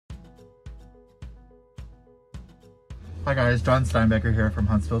Hi guys, John Steinbecker here from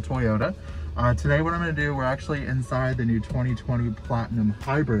Huntsville Toyota. Today what I'm going to do, we're actually inside the new 2020 Platinum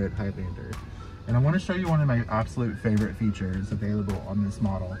Hybrid Highlander. And I want to show you one of my absolute favorite features available on this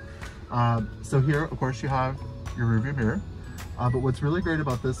model. So here, of course, you have your rearview mirror. But what's really great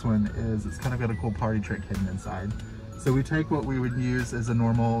about this one is it's kind of got a cool party trick hidden inside. So we take what we would use as a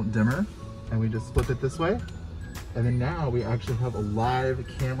normal dimmer and we just flip it this way. And then now we actually have a live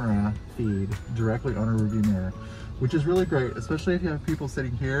camera feed directly on our rearview mirror, which is really great, especially if you have people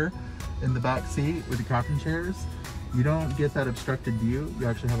sitting here in the back seat with the captain chairs. You don't get that obstructed view. You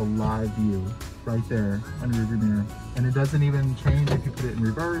actually have a live view right there on your rearview mirror. And it doesn't even change if you put it in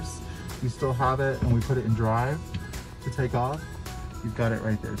reverse. You still have it, and we put it in drive to take off. You've got it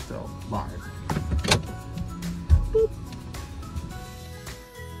right there still, live.